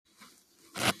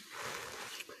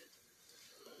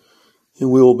And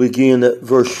we'll begin at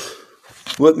verse.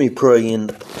 Let me pray,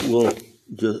 and we'll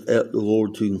just ask the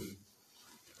Lord to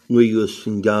lead us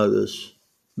and guide us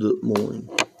this morning.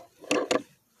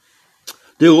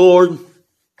 Dear Lord,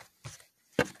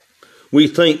 we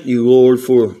thank you, Lord,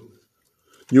 for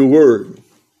your word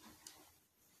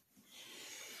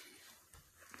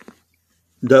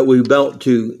that we're about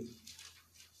to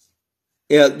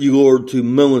ask you, Lord, to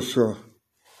minister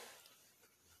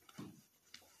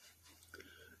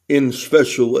in a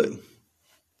special way.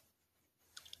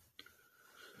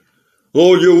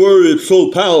 Lord, your word is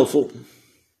so powerful.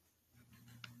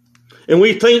 And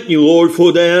we thank you, Lord,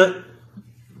 for that.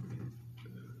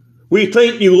 We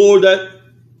thank you, Lord, that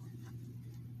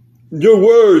your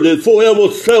word is forever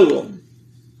settled.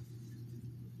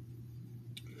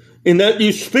 And that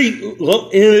you speak and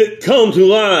it comes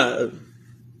alive.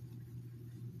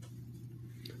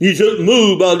 You just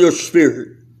move by your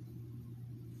spirit.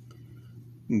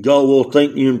 And God will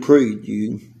thank you and praise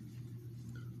you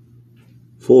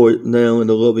for it now in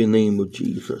the loving name of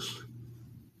Jesus.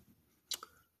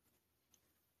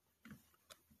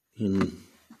 And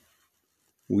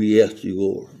we ask you,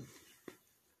 Lord.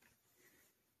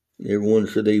 Everyone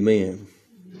said amen.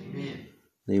 Amen.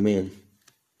 Amen.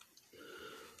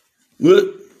 Let's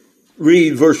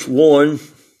read verse 1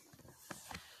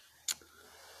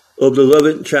 of the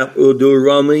 11th chapter of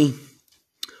Deuteronomy,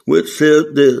 which says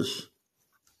this.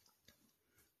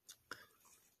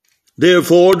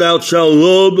 Therefore thou shalt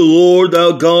love the Lord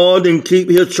thy God and keep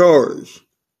his charge,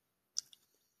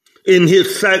 in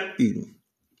his statutes,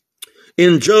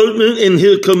 in judgment, in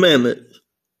his commandments.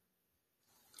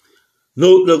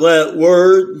 Note the last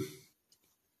word.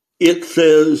 It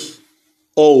says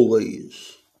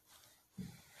always.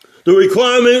 The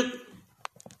requirement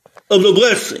of the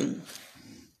blessing.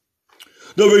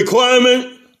 The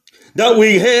requirement that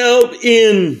we have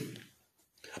in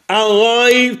our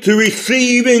life to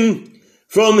receiving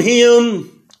from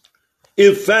him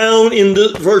is found in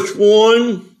this verse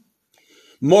 1,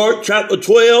 Mark chapter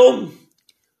 12,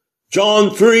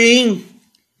 John 3,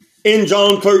 and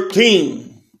John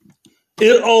 13.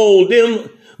 It all them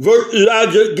verses I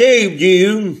just gave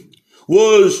you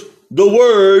was the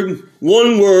word,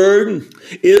 one word.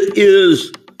 It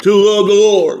is to love the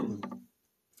Lord.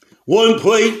 One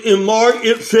place in Mark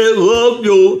it said, love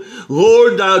your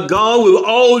Lord thy God with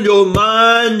all your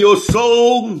mind, your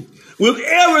soul, with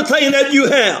everything that you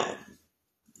have.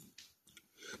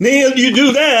 Then if you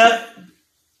do that,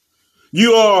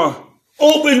 you are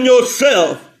open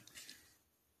yourself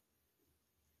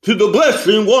to the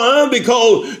blessing. Why?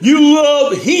 Because you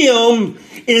love him.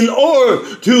 In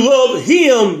order to love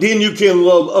him, then you can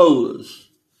love others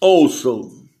also.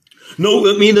 Note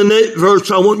with me the next verse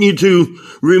I want you to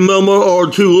remember or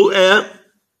to look at.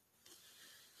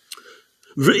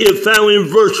 It's found in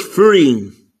verse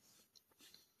 3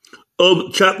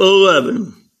 of chapter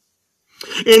 11.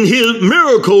 In his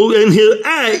miracle and his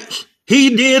acts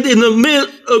he did in the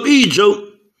midst of Egypt,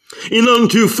 and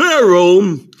unto Pharaoh,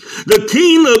 the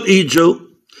king of Egypt,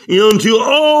 and unto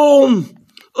all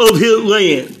of his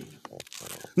land.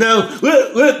 Now,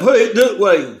 let's put it this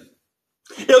way.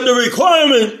 If the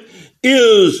requirement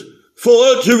is for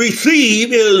us to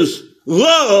receive is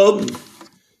love,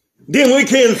 then we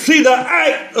can see the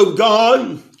act of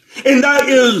God, and that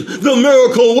is the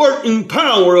miracle working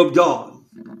power of God.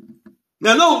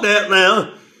 Now, note that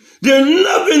now. There's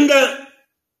nothing that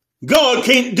God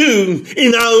can't do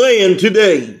in our land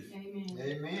today.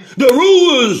 Amen. The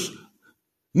rulers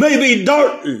may be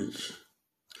darkness,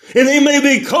 and they may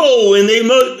be cold, and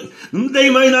they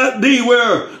may not be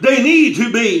where they need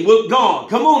to be with God.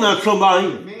 Come on now, somebody.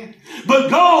 Amen.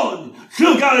 But God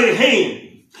still got his hand.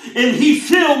 And he's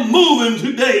still moving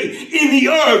today in the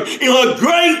earth in a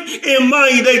great and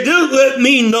mighty. They did let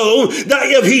me know that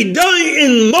if he done it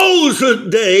in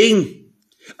Moses' day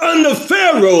under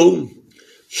Pharaoh,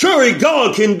 surely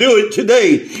God can do it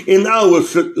today in our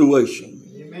situation.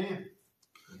 Amen.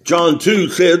 John 2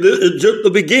 said this is just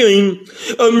the beginning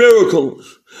of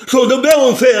miracles. So the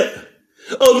benefit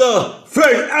of the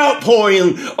fresh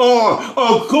outpouring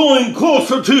or going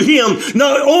closer to him,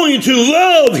 not only to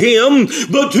love him,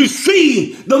 but to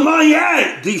see the mighty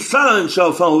act. These signs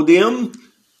shall follow them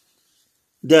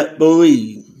that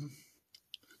believe.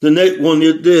 The next one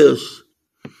is this.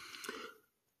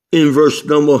 In verse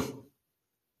number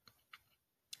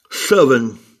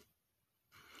 7.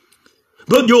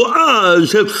 But your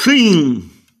eyes have seen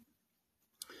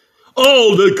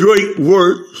all the great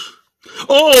works,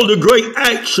 all the great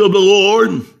acts of the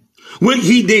Lord, which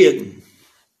he did.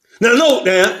 Now note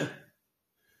that.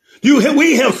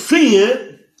 We have seen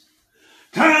it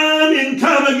time and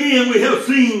time again. We have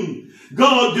seen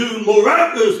God do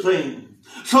miraculous things,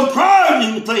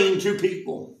 surprising things to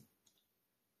people.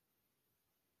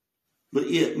 But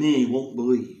yet many won't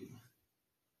believe.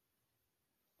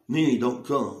 Many don't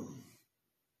come.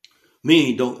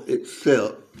 Many don't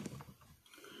accept.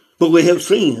 But we have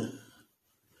seen it.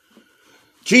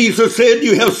 Jesus said,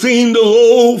 you have seen the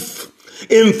loaf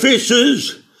and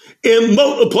fishes and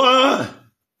multiply.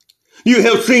 You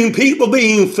have seen people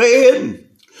being fed.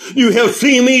 You have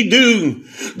seen me do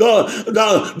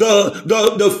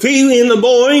the feeding in the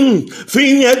morning,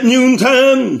 feeding at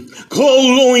noontime,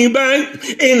 clothes going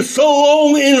back, and so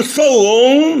on and so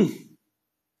on.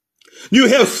 You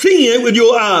have seen it with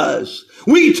your eyes.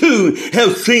 We too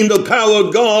have seen the power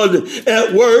of God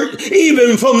at work,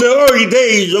 even from the early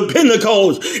days of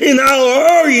Pentecost. In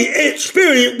our early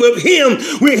experience with Him,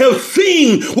 we have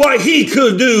seen what He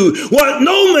could do. What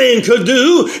no man could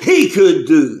do, He could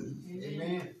do.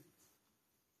 Amen.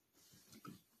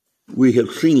 We have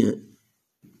seen it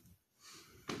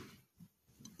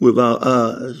with our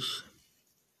eyes.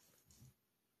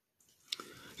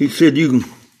 He said, you can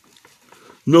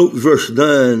note verse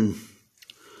 9.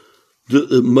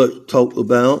 Much talked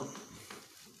about,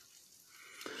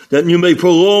 that you may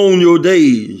prolong your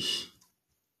days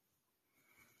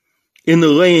in the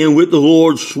land which the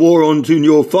Lord swore unto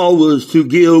your fathers to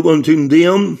give unto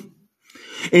them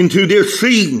and to their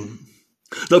seed.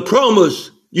 The promise,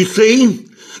 you see,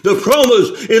 the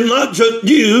promise is not just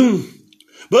you,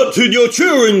 but to your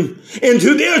children and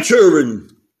to their children.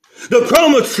 The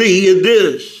promise, see, is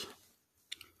this,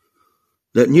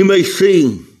 that you may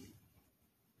see,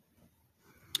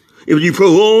 if you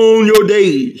prolong your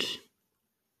days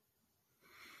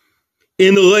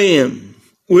in the land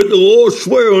which the Lord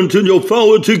sware unto your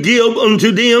father to give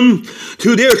unto them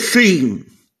to their seed,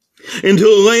 into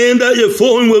a land that is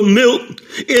flowing with milk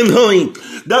and honey.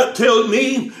 That tells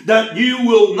me that you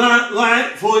will not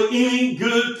lack for any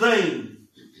good thing.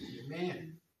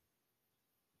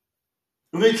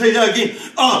 Let me say that again.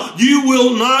 You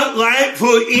will not lack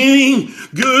for any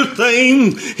good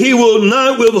thing. He will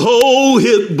not withhold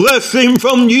His blessing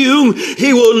from you.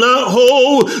 He will not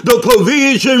hold the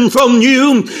provision from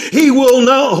you. He will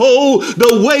not hold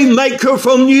the way maker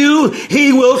from you.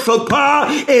 He will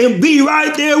supply and be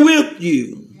right there with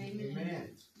you. Amen.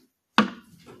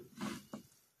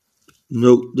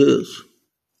 Note this.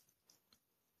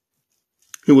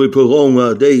 He will prolong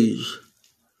our days.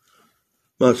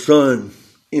 My son,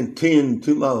 attend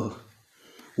to my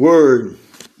word.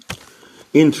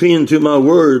 Attend to my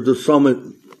word.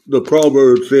 The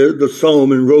proverb said, the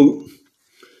Solomon wrote,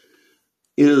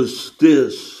 is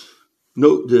this.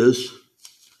 Note this.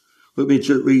 Let me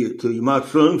just read it to you. My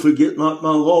son, forget not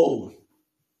my law.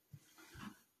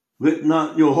 Let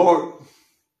not your heart,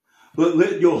 but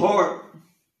let your heart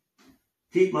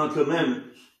keep my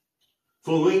commandments.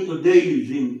 For length of days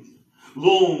and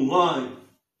long life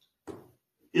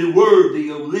is worthy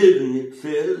of living, it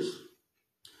says.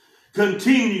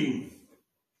 Continue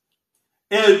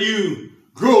as you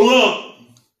grow up.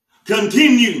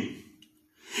 Continue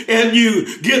as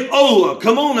you get older.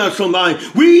 Come on now, somebody.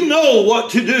 We know what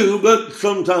to do, but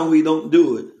sometimes we don't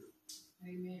do it.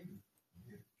 Amen.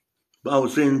 Bible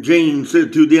saying, James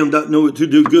said to them that know it to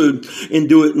do good and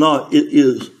do it not, it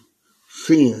is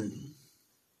sin.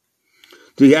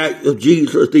 The act of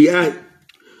Jesus, the act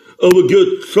of a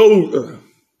good soldier.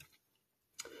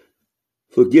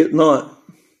 Forget not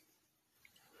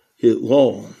His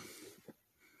law.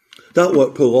 That's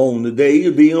what prolonged the day,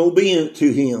 is being obedient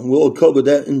to Him. We'll cover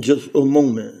that in just a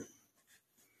moment.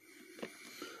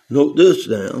 Note this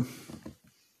now.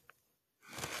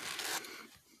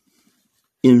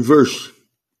 In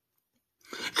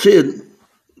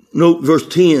note verse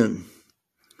 10.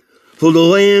 For the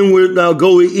land where thou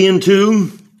goest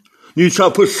into, you shall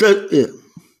possess it.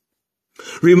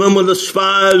 Remember the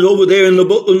spies over there in the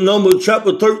book of Numbers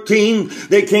chapter 13?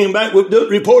 They came back with the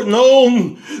report, no,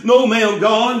 man,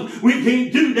 God, we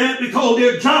can't do that because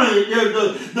they're giants.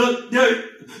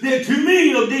 There are too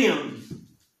many of them.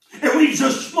 And we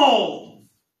just small.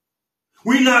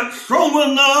 We're not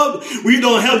strong enough. We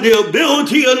don't have the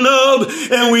ability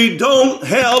enough. And we don't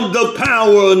have the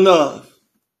power enough.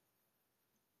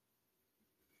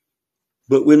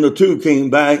 But when the two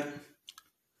came back,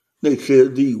 they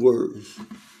said these words.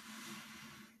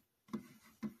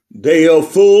 They are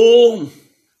full.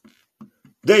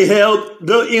 They have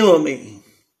the enemy.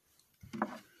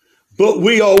 But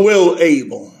we are well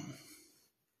able.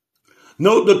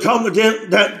 Note the confidence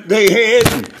that they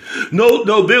had. Note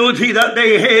the ability that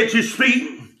they had to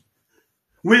speak.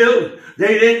 Well,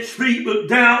 they didn't speak with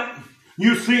doubt.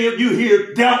 You see it, you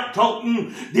hear doubt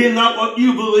talking, then not what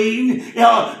you believe,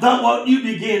 not what you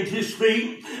begin to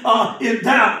speak in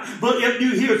doubt. But if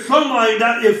you hear somebody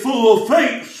that is full of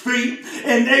faith speak,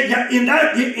 and they got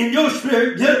in your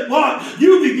spirit, get what?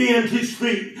 You begin to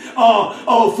speak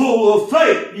full of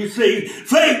faith. You see,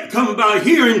 faith comes by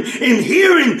hearing, and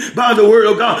hearing by the word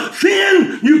of God.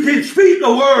 Sin, you can speak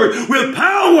the word with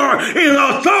power and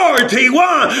authority.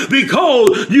 Why?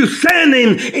 Because you're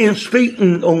standing and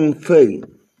speaking on faith.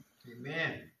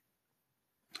 Amen.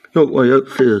 Look what it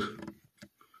says.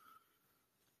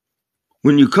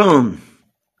 When you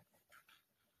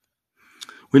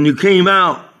came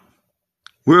out,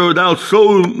 where thou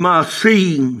sowed my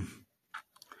seed.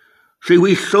 See,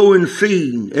 we sowing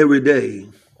seed every day.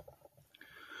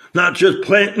 Not just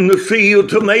planting the seed of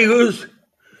tomatoes,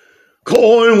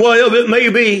 corn, whatever it may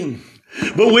be.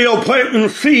 But we are planting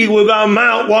seed with our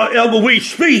mouth, whatever we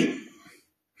speak.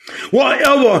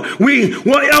 Whatever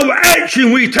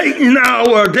action we take in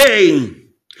our day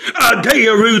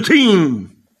of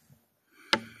routine.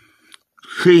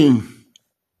 See,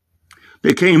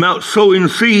 they came out sowing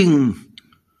seed,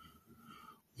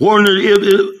 warning if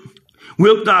it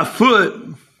whipped thy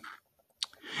foot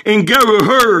and gather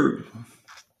herd.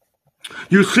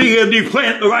 You see, if you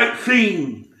plant the right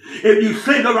seed, if you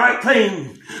say the right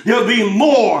thing, there'll be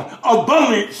more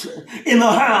abundance in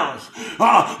the house.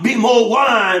 Be more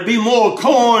wine, be more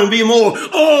corn, be more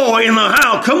oil in the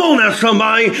house. Come on now,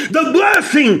 somebody. The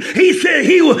blessing, he said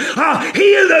he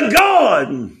is a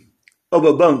God of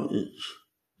abundance.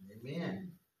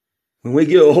 Amen. When we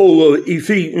get a hold of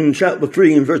Ephesians chapter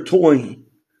 3 and verse 20,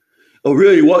 of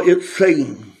really what it's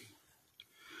saying.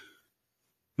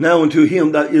 Now unto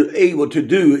him that is able to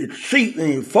do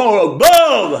exceeding far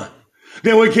above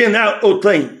than we can out or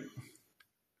think.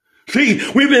 See,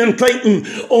 we've been thinking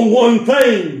on one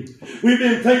thing. We've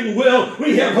been thinking, well,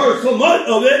 we have heard so much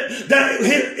of it that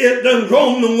it done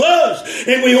grown on us,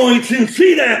 and we only can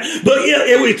see that. But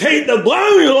if we take the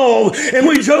blinding off and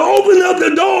we just open up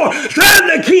the door,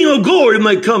 that the King of Glory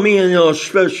may come in a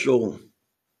special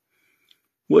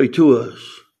way to us.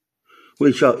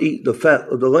 We shall eat the fat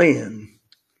of the land.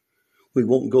 We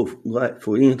won't go lack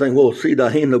for anything. We'll see the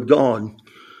hand of God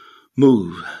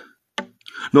move.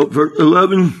 Note verse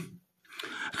 11.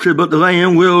 It said, but the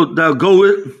land will thou go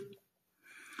it,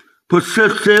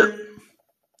 possess it,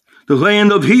 the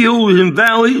land of hills and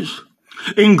valleys,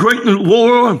 in great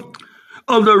war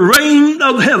of the rain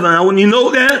of heaven. Now, when you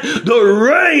know that, the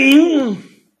rain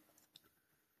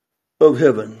of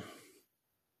heaven.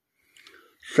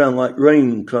 Sound like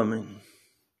rain coming.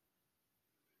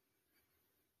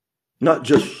 Not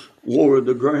just water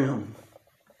the ground.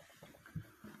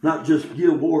 Not just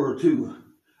give water to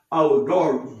our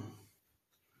garden.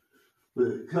 But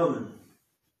it's coming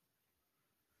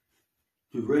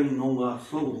to rain on our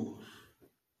souls.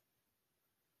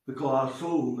 Because our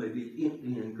soul may be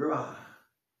empty and dry.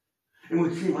 And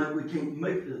we seem like we can't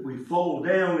make it. We fall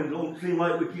down and don't seem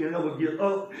like we can ever get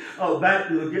up back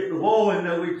to get the wall. And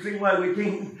then we seem like we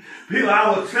can't peel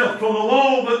ourselves from the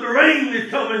wall. But the rain is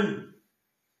coming.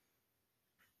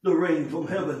 The rain from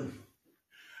heaven.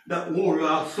 That water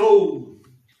our soul.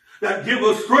 That give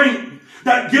us strength.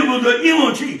 That give us the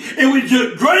energy. And we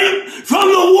just drink from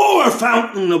the water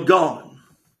fountain of God.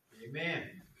 Amen.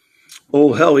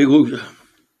 Oh, hallelujah.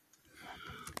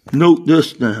 Note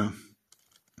this now.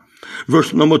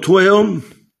 Verse number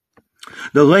 12.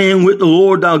 The land which the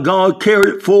Lord thy God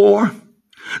carried for,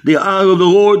 the eye of the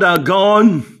Lord thy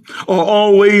God are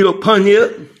always upon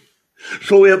it.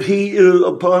 So if he is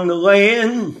upon the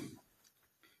land,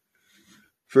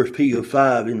 1 Peter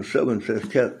 5 and 7 says,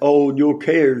 cast all your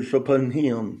cares upon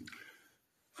him,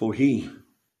 for he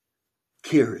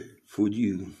careth for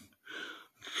you.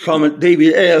 Psalmist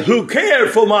David asked, who cared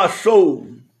for my soul?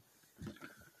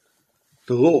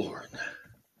 The Lord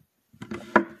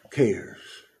cares.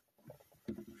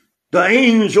 The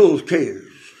angels cares.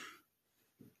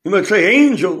 You might say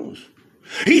angels.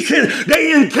 He said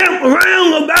they encamp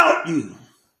around about you.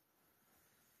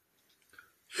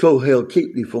 So he'll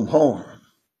keep thee from harm.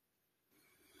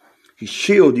 He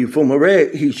shield you from a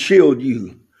wreck. He shield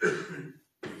you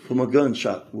from a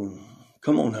gunshot wound.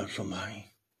 Come on now, somebody.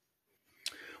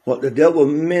 What the devil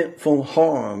meant for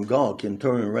harm, God can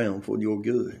turn around for your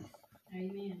good.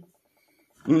 Amen.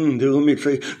 Let me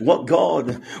say, what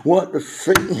the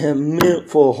Satan has meant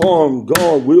for harm,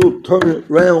 God will turn it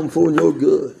around for your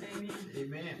good.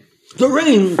 Amen. The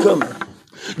rain coming.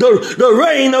 The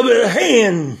rain of his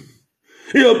hand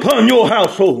is upon your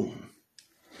household.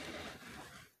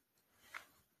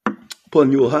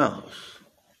 Upon your house.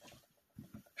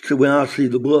 So when I see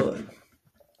the blood,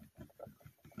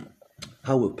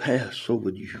 I will pass over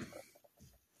you.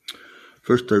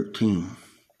 Verse 13.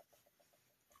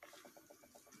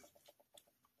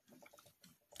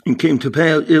 And came to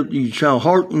pass, if you shall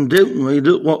hearken diligently,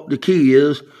 that's what the key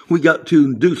is. We got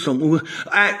to do something.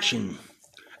 Action.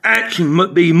 Action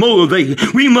must be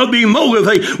motivated. We must be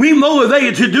motivated. We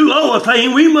motivated to do our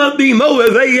thing. We must be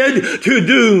motivated to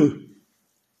do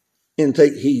and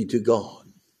take heed to God.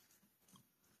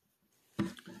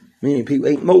 Many people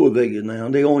ain't motivated now.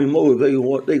 They only motivated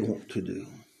what they want to do.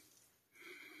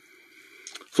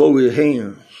 Folded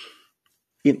hands,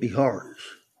 empty hearts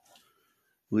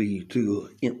lead to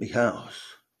an empty house.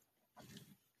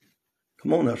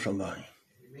 Come on now, somebody.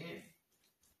 Amen.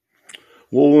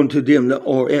 Woe unto them that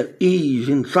are at ease.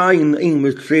 In Zion,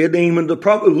 Amos said, Amos the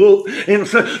prophet looked and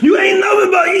said, you ain't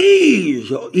nothing but ease.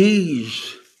 Or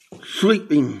ease,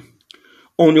 sleeping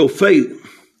on your faith.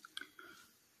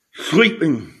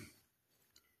 Sleeping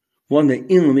when the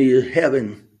enemy is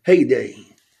having heyday.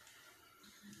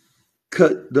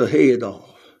 Cut the head off.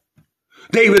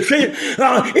 David said,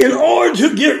 in order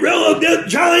to get rid of this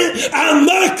giant, I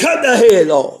must cut the head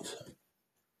off.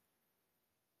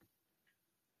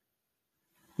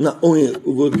 Not only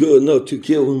was good enough to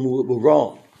kill him with a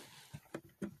rod,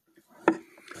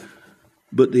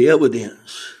 but the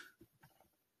evidence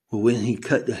was when he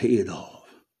cut the head off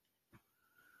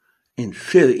and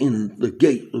set it in the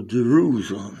gate of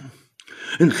Jerusalem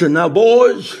and said, now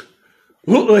boys,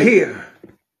 look here.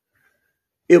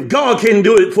 If God can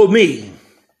do it for me,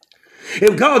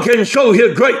 if God can show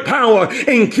his great power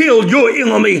and kill your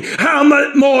enemy, how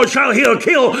much more shall he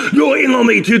kill your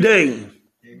enemy today?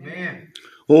 Amen.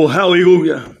 Oh,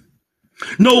 hallelujah.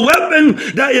 No weapon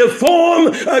that is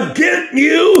formed against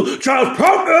you shall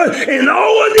prosper, in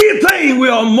all of these things we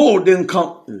are more than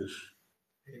conquerors.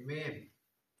 Amen.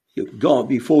 If God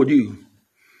be for you,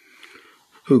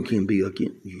 who can be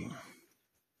against you?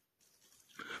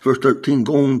 Verse 13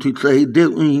 going to say,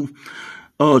 diligently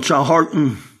shall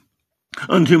hearken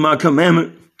unto my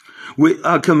commandment, which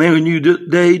I command you this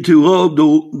day, to love the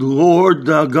Lord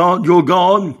thy God, your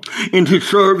God, and to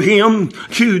serve him.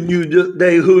 Choose you this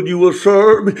day who you will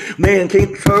serve. Man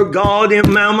can't serve God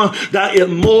and mammon. That is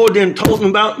more than talking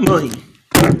about money.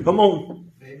 Come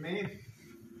on. Amen.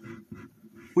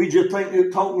 We just think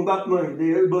it's talking about money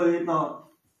there, but it's not.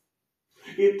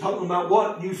 It's talking about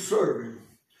what you serving.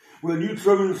 Whether you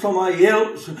serving somebody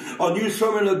else, or you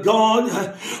serving a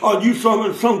God, or you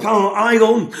serving some kind of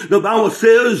idol, the Bible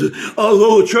says,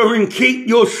 little children, keep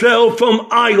yourself from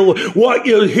idol. What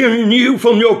is hindering you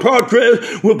from your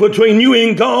progress between you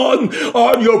and God,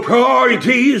 or your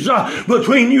priorities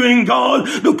between you and God.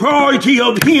 The priority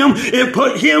of him is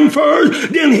put him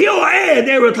first, then he'll add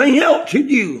everything else to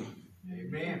you.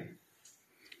 Amen.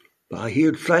 But I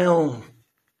hear sound.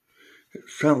 It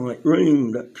sounds like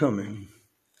rain that's coming.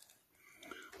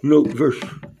 Note verse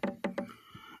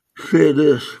said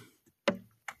this.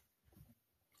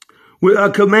 We are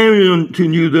commanded unto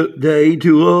you that day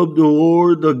to love the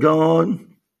Lord the God,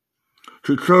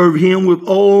 to serve him with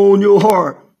all your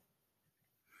heart,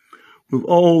 with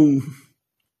all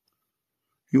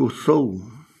your soul.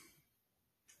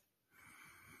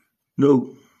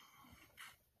 Note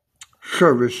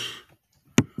service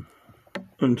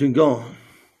unto God.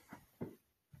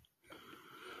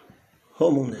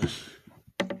 Humbleness.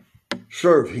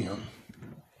 Serve him.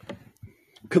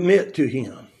 Commit to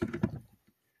him.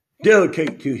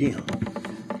 Dedicate to him.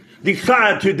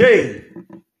 Decide today.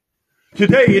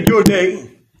 Today is your day.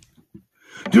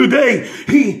 Today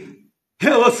he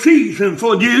held a season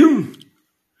for you.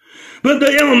 But the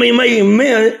enemy may mean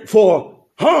it for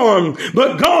harm.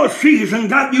 But God's season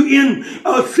got you in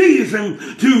a season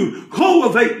to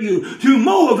cultivate you, to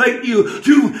motivate you,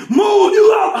 to move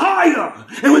you up higher.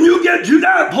 And when you get to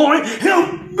that point,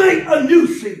 he'll make a new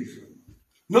season.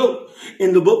 Look,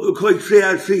 in the book of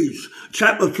Ecclesiastes,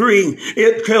 chapter 3,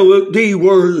 it tells these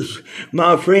words,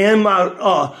 my friend,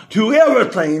 to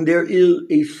everything there is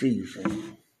a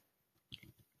season.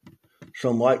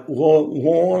 Some like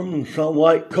warm, some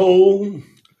like cold,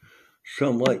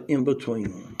 some like in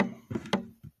between.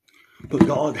 But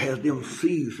God has them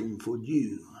seasons for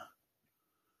you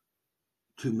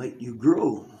to make you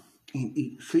grow in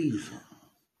each season.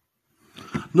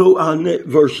 No, our next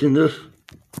verse in this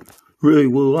really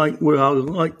will like where I would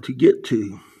like to get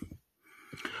to.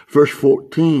 Verse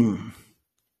 14.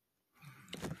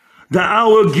 That I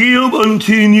will give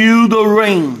unto you the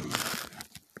rain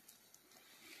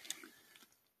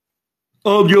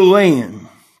of your land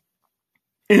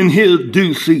in his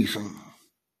due season.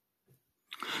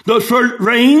 The first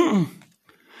rain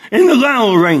and the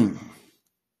latter rain,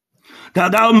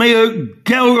 that thou mayest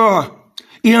gather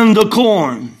in the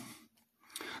corn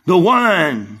the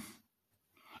wine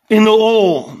and the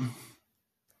oil.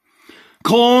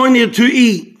 Corn is to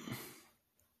eat.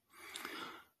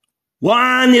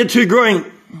 Wine is to drink.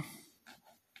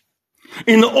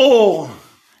 And the oil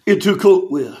is to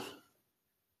cook with.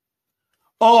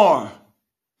 Or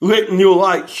letting your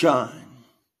light shine.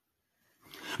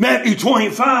 Matthew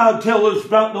 25 tells us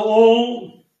about the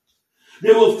oil.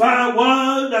 There were 5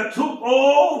 wives that took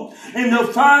oil, and the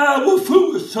 5 were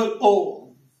foolish took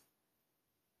oil.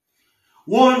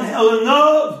 One had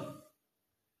enough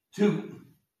to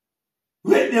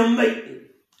let them make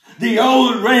it. The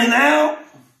others ran out,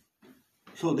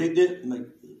 so they didn't make it.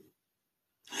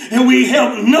 And we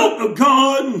have known of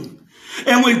God,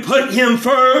 and we put Him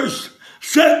first,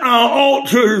 set our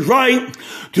altars right,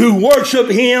 to worship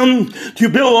Him, to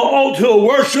build an altar of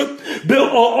worship, build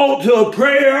an altar of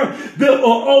prayer, build an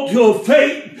altar of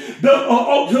faith, build an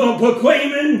altar of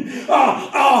proclaiming,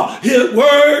 His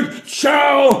word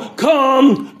shall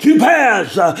come to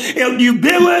pass. If you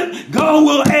build it, God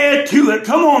will add to it.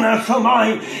 Come on now,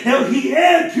 somebody. If He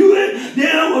adds to it,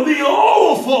 then it will be an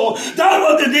overflow. That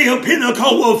was the day of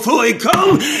Pentecost will fully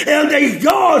come, and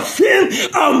God sent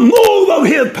a move of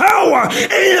His power,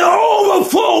 and it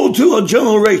overflowed to a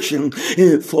generation. And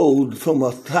it flowed from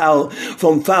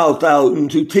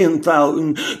 5,000 to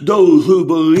 10,000. Those who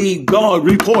believe God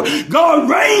report. God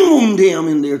rained on them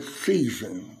in their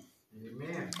season.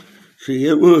 Amen. See,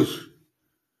 it was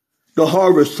the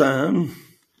harvest time.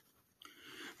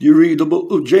 You read the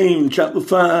book of James, chapter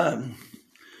 5.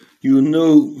 You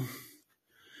know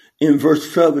in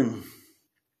verse 7.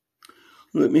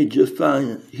 Let me just find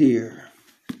it here.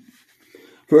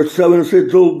 Verse 7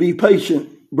 says, so be patient,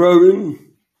 brethren.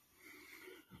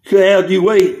 So as you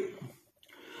wait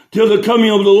till the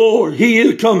coming of the Lord, He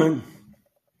is coming.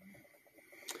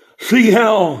 See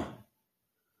how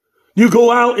you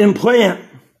go out and plant,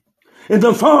 and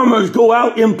the farmers go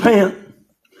out and plant,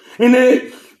 and they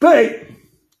expect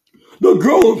the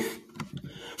growth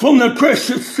from the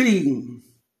precious seed.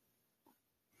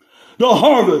 The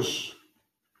harvest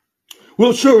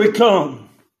will surely come.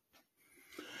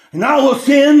 And I will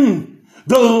send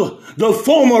the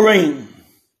former rain,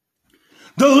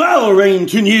 the latter rain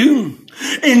to you,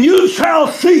 and you shall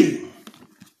see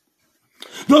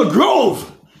the growth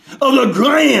of the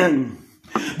land,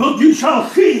 but you shall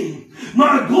see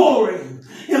my glory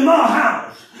in my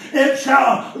house.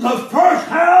 The first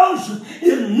house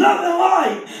is nothing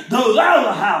like the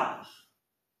latter house.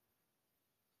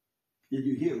 Did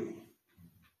you hear me?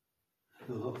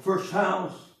 The first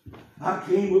house, I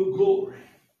came with glory.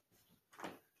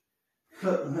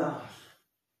 Something else,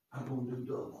 I'm going to do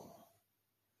double.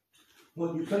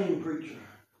 What you saying, preacher?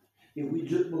 If we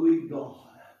just believe God,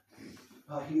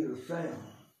 I hear the sound.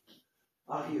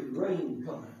 I hear rain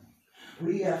coming.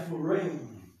 We ask for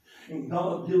rain, and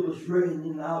God give us rain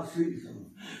in our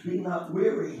season. Be not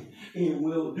weary in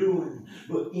well-doing,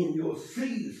 but in your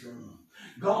season,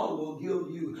 God will give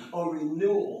you a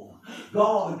renewal.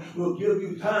 God will give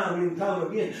you time and time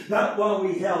again. That's why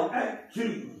we have Act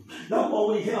 2. That's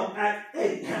why we have Act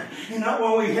 8. And that's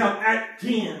why we have Act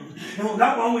 10. And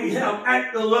that's why we have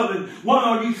Act 11. Why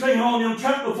are you saying on them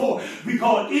chapter 4?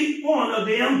 Because each one of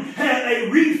them had a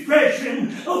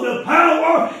refreshing of the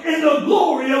power and the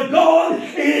glory of God.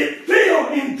 And it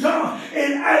filled in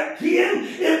Act 10.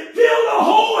 It filled the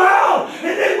whole house.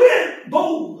 And they went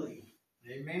boldly.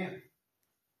 Amen.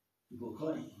 To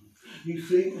proclaim. You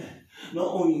see, not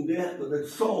only that, but they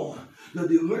saw the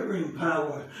delivering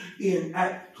power in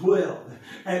Act 12.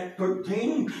 Act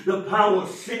 13, the power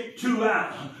sent to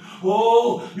out.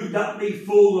 Oh, you got me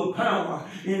full of power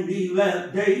in these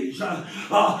last days.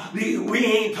 We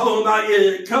ain't talking about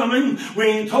it coming. We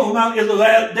ain't talking about is the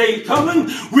last day coming.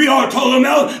 We are talking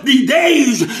about the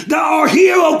days that are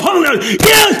here upon us.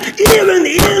 Yes, even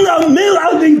in the middle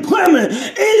of the pandemic,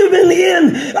 even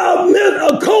in the middle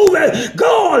of COVID,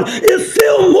 God is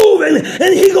still moving,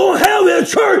 and He's going to have a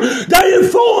church that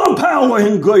is full of power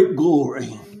and great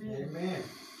glory. Amen.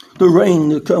 The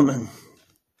rain is coming.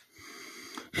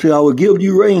 See, I will give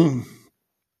you rain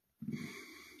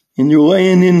in your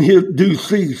land in His due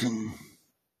season.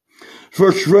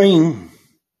 First rain,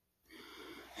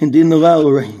 and then the latter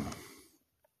rain.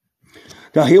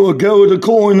 Now He will gather the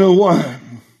corn and the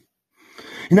wine,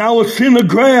 and I will send the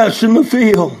grass in the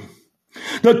field,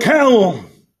 the cattle.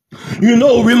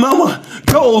 Remember,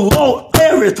 Job lost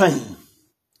everything.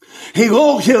 He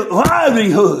lost his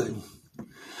livelihood.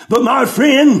 But my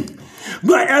friend,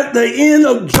 But at the end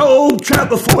of Job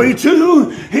chapter 42,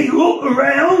 he looked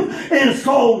around and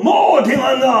saw more than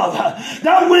enough.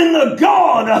 That when the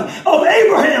God of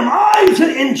Abraham,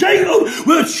 Isaac, and Jacob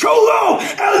will show up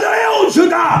as El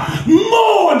Shaddai,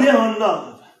 more than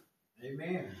enough.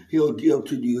 Amen. He'll give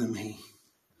to you and me.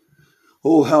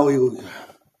 Oh, hallelujah.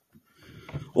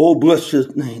 Oh, bless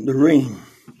his name, the rain.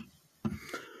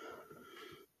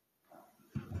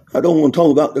 I don't want to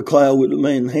talk about the cloud with the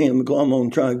man's hand because I'm going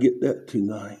to try to get that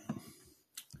tonight.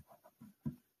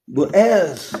 But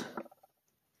as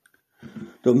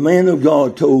the man of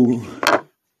God told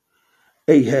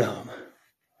Ahab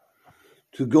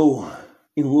to go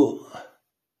and look,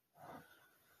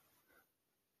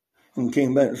 and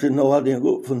came back and said, no, I didn't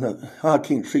look for nothing. I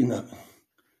can't see nothing.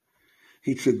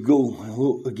 He said, go and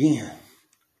look again.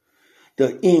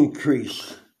 The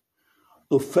increase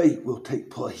of faith will take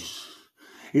place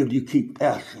if you keep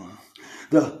asking.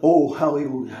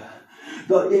 Hallelujah.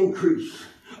 The increase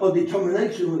of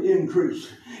determination will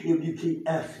increase if you keep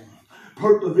asking.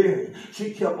 Persevering.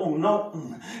 She kept on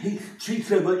knocking. She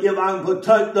said, but if I can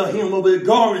touch the hem of his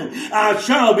garment, I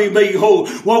shall be made whole.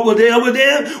 What was there with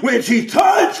them? When she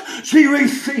touched, she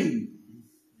received.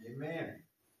 Amen.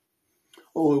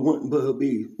 Oh, it wouldn't but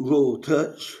be a little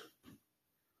touch.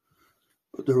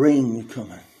 But the rain is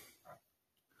coming.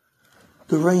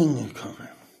 The rain is coming.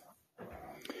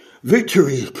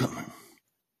 Victory is coming.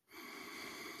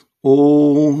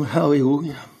 Oh,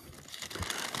 hallelujah.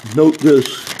 Note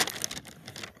this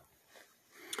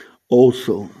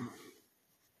also.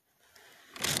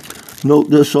 Note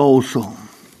this also.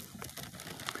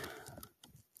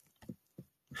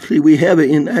 See, we have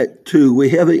it in Act 2. We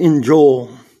have it in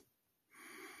Joel.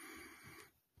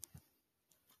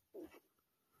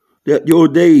 That your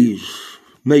days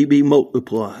may be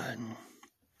multiplied.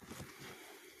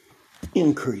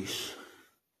 Increase.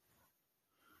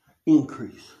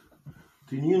 Increase.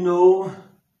 Do you know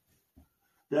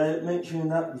that it mentioned in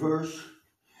that verse,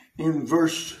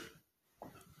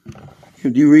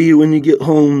 if you read when you get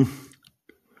home,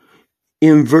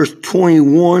 in verse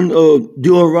 21 of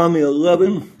Deuteronomy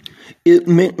 11, it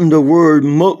mentioned the word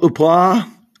multiply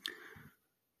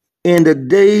and the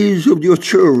days of your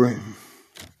children.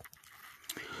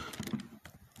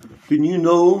 Can you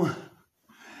know,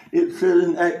 it says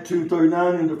in Act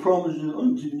 2:39, and the promises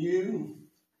unto you,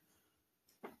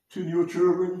 to your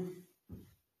children,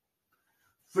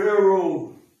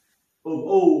 Pharaoh of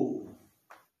old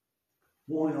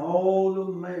wanted all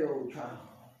the male child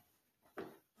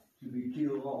to be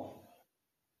killed off.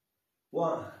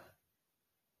 Why?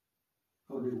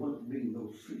 Because there wouldn't be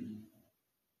no seed.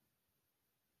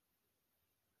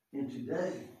 And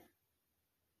today,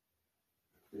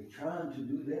 they're trying to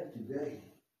do that today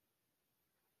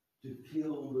to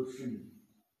kill the seed.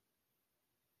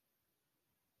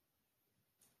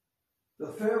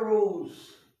 The pharaohs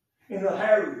and the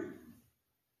Herod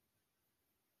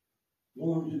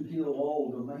wanted to kill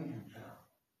all the man child.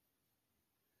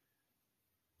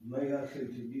 May I say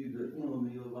to you, the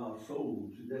enemy of our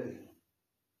soul today,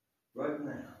 right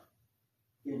now,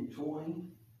 in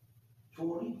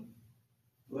 2020,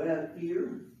 last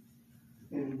year,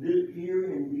 and this year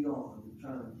and beyond, they're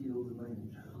trying to kill the man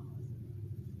child.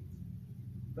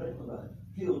 Think about it.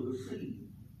 Kill the seed.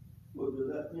 What does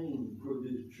that mean for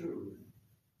these children?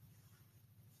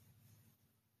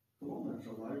 Come on, that's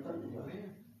all right. Think about it.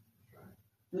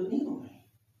 The enemy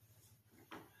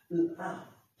is out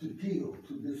to kill,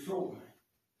 to destroy.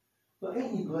 But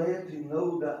ain't you glad to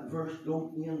know that verse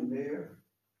don't end there?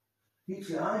 He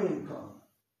said, I am come.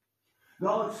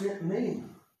 God sent me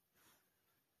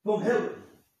from heaven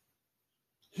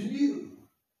to you,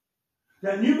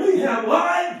 that you may have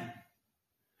life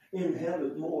and have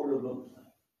it more abundantly.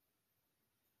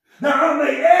 Now I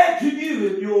may add to you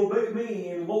if you obey me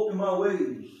and walk in my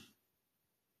ways.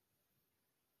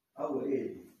 I will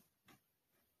add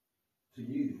to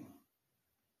you.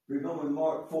 Remember in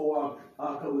Mark 4,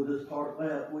 I covered this part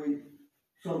last week.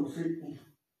 Some 60,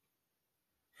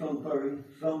 some 30,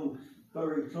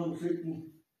 some 60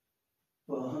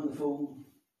 for 100-fold.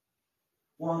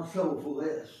 One several for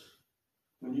less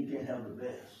when you can't have the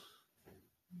best.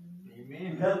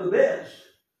 Amen. To have the best,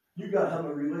 you got to have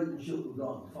a relationship with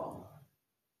God the Father.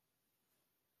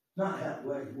 Not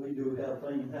halfway. We do have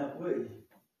things halfway.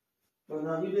 But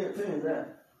now you didn't finish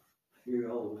that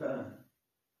here all the time.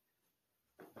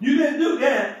 You didn't do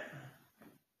that.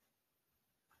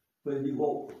 But you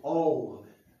walked all of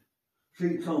it.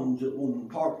 See, comes on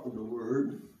part of the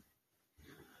word.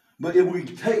 But if we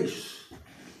taste,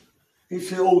 he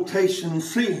said, oh, taste and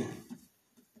see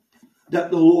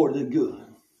that the Lord is good.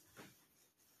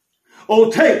 Oh,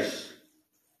 taste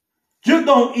just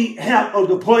don't eat half of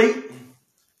the plate.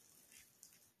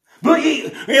 But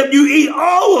if you eat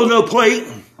all of the plate,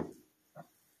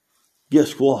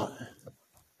 guess what?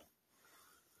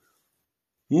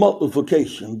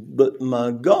 Multiplication, but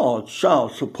my God shall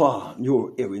supply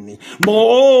your every need.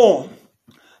 More.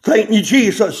 Thank you,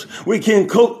 Jesus. We can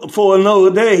cook for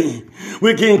another day.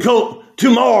 We can cook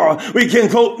tomorrow. We can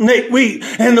cook next week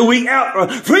and the week after.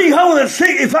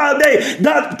 365 days.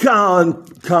 That's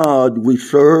God we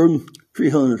serve.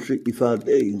 365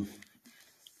 days.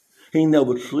 He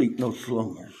never sleep, no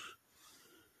slumbers.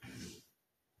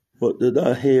 What did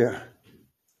I hear?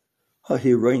 I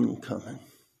hear rain coming.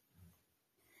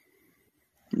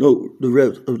 Note the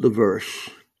rest of the verse.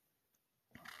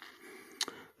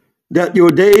 That your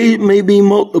days may be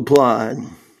multiplied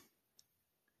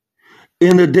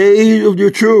in the days of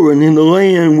your children in the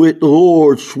land which the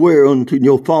Lord sware unto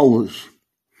your fathers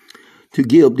to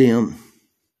give them.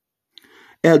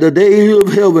 At the days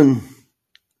of heaven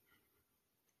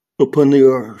upon the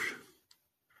earth.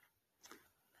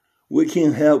 We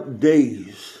can have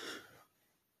days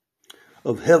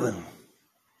of heaven.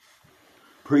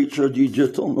 Preacher, you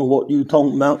just don't know what you're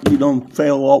talking about. You don't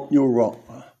fell off your rock.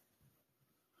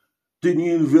 Didn't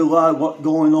you realize what's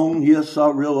going on? Yes,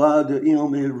 I realize the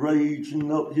enemy is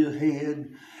raging up his head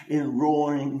and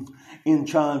roaring and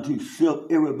trying to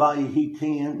sift everybody he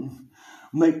can,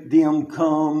 make them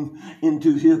come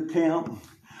into his camp.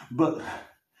 But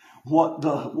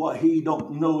what he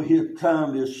don't know, his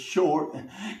time is short,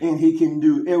 and he can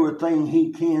do everything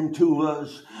he can to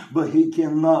us, but he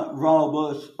cannot rob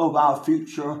us of our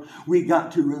future. We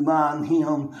got to remind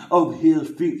him of his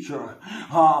future.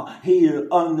 He is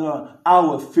under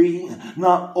our feet,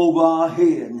 not over our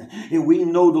head. And we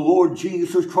know the Lord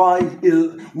Jesus Christ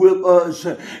is with us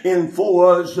and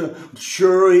for us.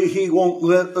 Surely he won't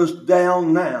let us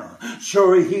down now.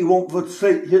 Surely he won't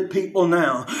forsake his people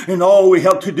now. And all we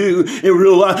have to do is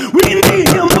realize we need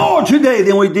him more today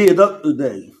than we did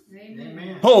yesterday.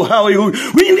 Amen. Oh,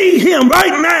 hallelujah. We need him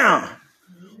right now.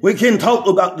 We can talk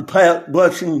about the past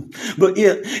blessing, but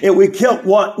if we kept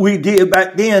what we did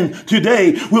back then,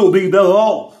 today we'll be better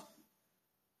off.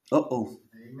 Uh-oh.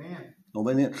 Amen.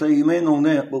 Nobody didn't say amen on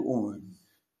that but one.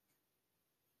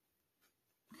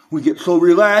 We get so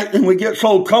relaxed and we get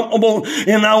so comfortable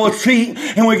in our seat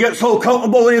and we get so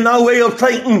comfortable in our way of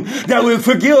thinking that we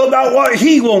forget about what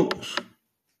he wants.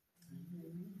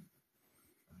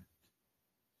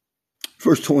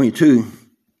 Verse 22.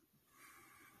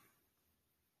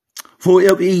 For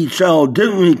if ye shall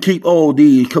diligently keep all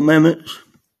these commandments,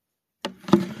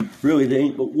 really there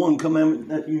ain't but one commandment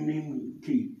that you need to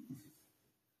keep.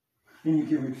 And you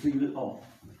can receive it all.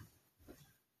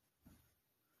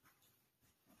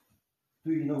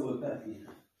 Do you know what that is?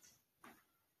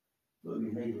 Love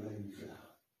your neighbor as yourself.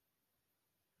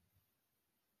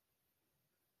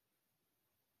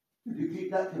 If you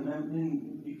keep that commandment,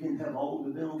 then you can have all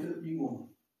the benefits you want.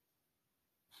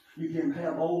 You can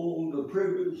have all the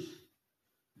privilege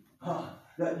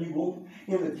that you want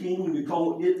in the kingdom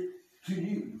because it to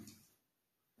you.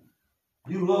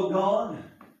 You love God,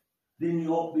 then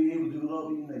you ought to be able to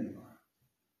love your neighbor.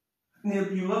 And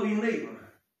if you love your neighbor,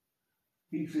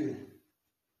 he said,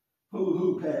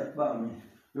 who passed by me?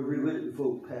 The religious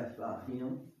folk passed by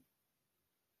him.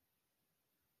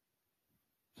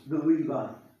 The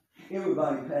Levite.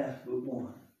 Everybody passed but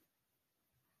one.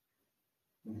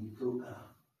 And he took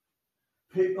out.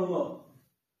 Picked them up.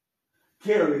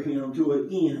 Carried him to an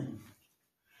inn.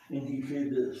 And he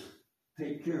said this.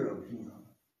 Take care of him.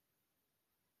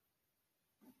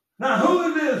 Now who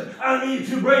is this I need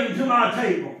to bring to my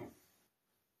table?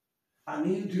 I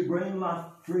need to bring my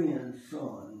friend's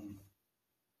son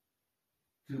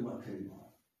to my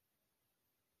table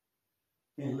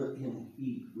and let him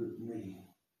eat with me.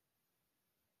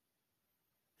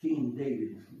 King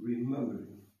David remembered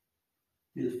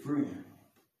his friend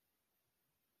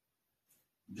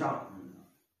Jonathan,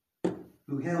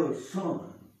 who had a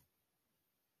son.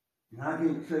 And I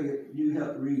can't say it, you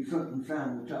have to read 2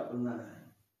 Samuel chapter 9.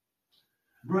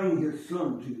 Bring his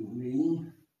son to me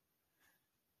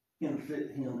and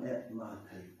set him at my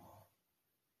table.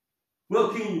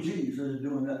 Well, King Jesus is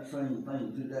doing that same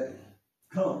thing today.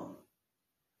 Come,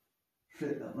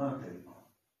 sit at my table.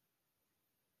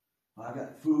 I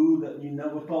got food that you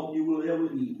never thought you would ever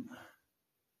eat.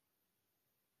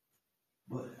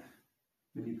 But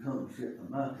when you come and sit at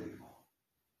my table,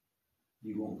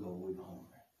 you won't go away hungry.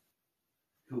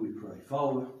 So we pray.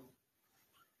 Father,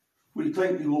 we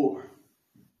thank you, Lord.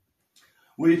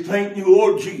 We thank you,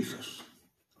 Lord Jesus.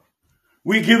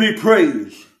 We give you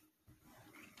praise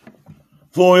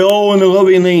for all in the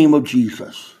loving name of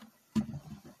Jesus.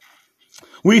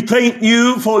 We thank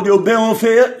you for your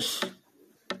benefits.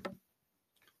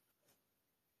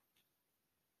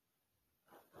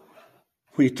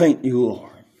 We thank you,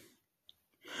 Lord.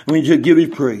 And we just give you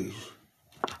praise.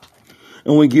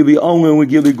 And we give you honor and we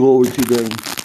give you glory today.